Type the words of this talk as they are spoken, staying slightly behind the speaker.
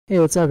Hey,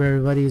 what's up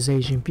everybody, it's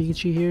Asian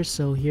Pikachu here.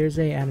 So here's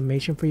a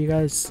animation for you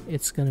guys.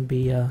 It's gonna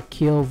be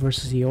Kyo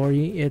versus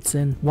Iori. It's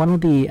in one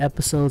of the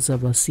episodes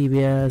of a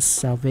CBS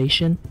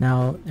Salvation.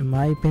 Now, in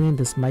my opinion,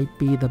 this might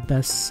be the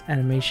best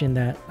animation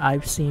that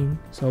I've seen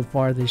so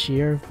far this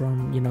year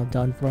from,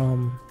 done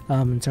from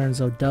in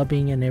terms of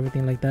dubbing and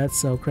everything like that.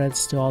 So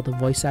credits to all the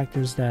voice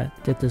actors that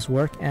did this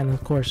work, and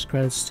of course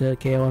credits to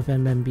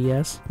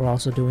KOFMMBS for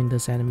also doing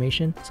this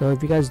animation. So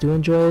if you guys do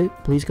enjoy it,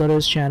 please go to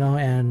his channel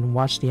and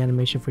watch the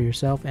animation for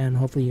yourself, and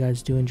hopefully you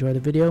guys do enjoy the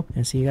video,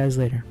 and see you guys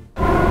later.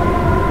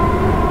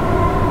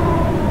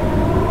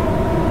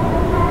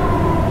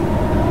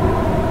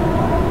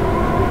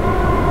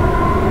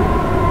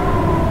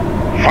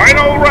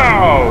 Final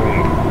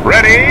round!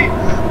 Ready?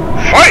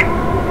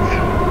 Fight!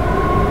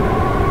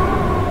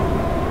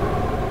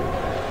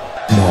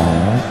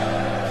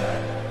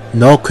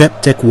 No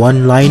cryptic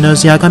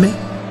one-liners, Yagami?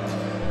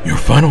 Your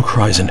final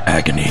cries in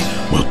agony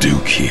will do,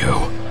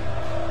 Kyo.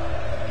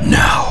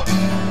 Now,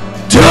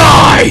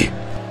 die!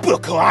 ぶっ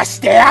壊し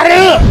てやる!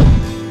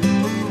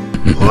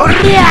 お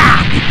り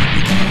ゃ!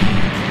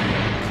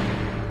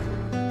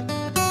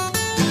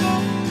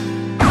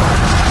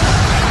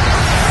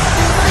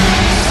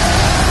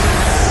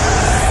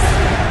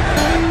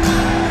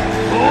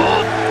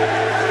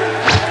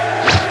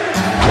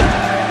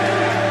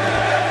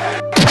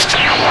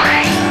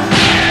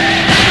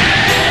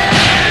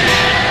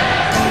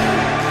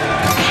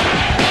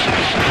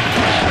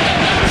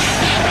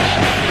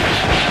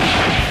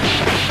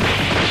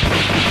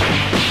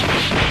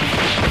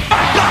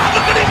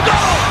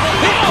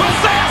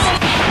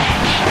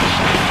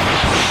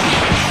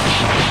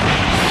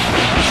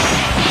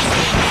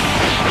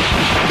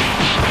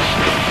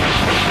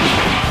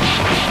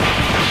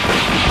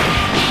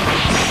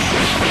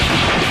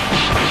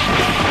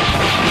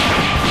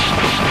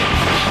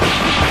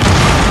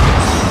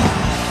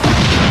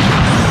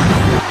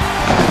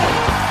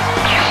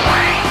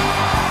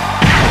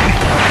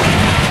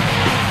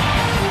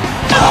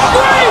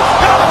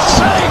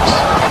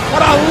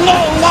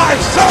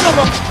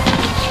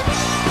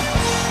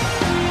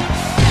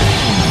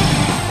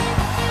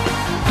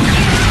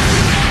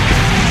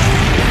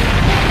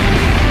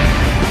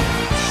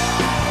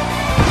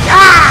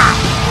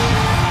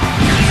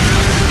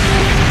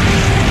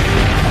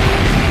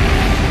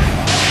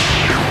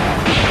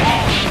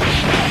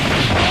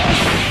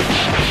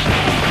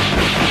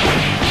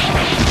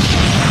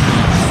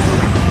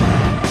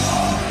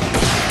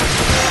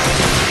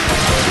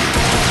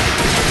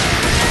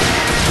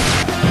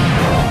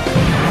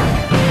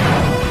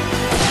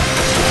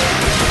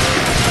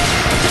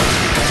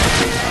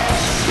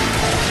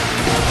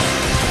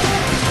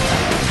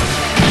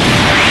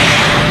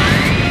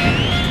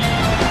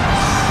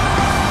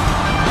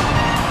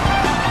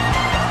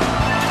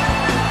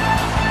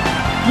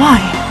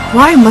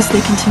 Why must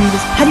they continue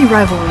this petty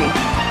rivalry?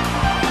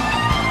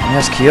 I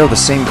ask Kyo the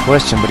same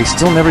question, but he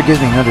still never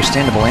gives me an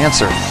understandable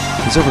answer.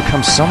 He's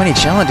overcome so many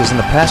challenges in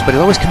the past, but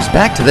it always comes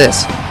back to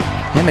this.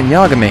 Him and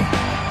Yagami.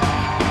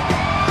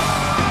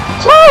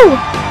 Kyo!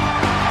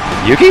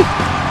 Yuki?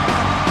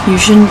 You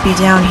shouldn't be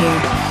down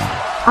here.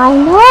 I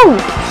know!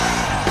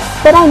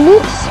 But I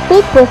need to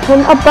speak with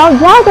him about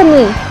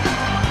Yagami.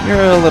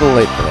 You're a little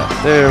late for that.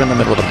 They're in the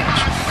middle of a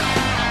match.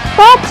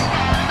 But...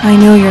 I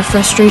know your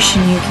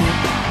frustration,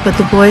 Yuki. But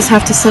the boys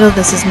have to settle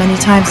this as many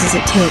times as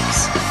it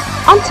takes.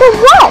 Until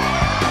what?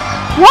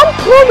 One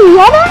kill the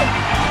other?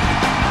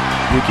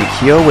 Yuki,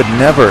 Kyo would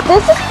never...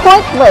 This is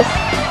pointless.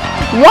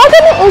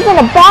 Yagami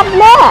isn't a bad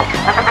man.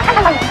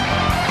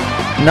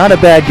 Not a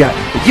bad guy.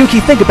 But Yuki,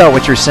 think about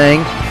what you're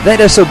saying.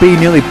 That SOB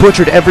nearly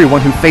butchered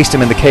everyone who faced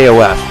him in the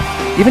KOF.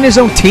 Even his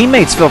own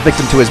teammates fell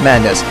victim to his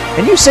madness.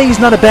 And you say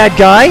he's not a bad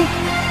guy?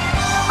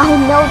 I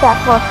know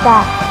that for a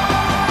fact.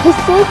 He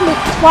saved me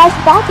twice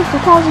back in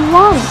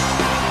 2001.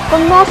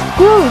 From mass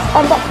goons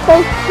and that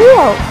fake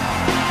heel.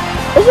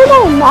 Isn't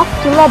it enough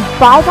to let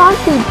bygones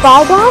be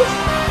bygones?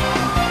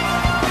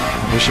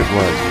 I wish it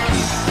was,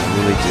 Yuki. I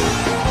really do.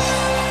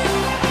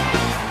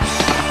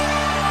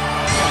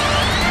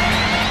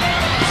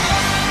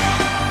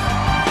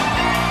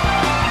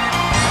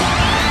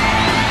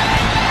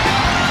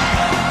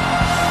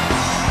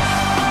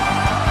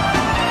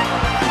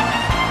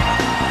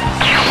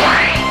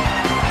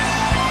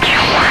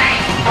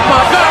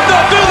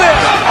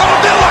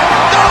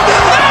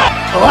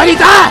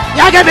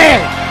 Yagami!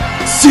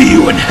 See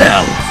you in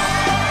hell!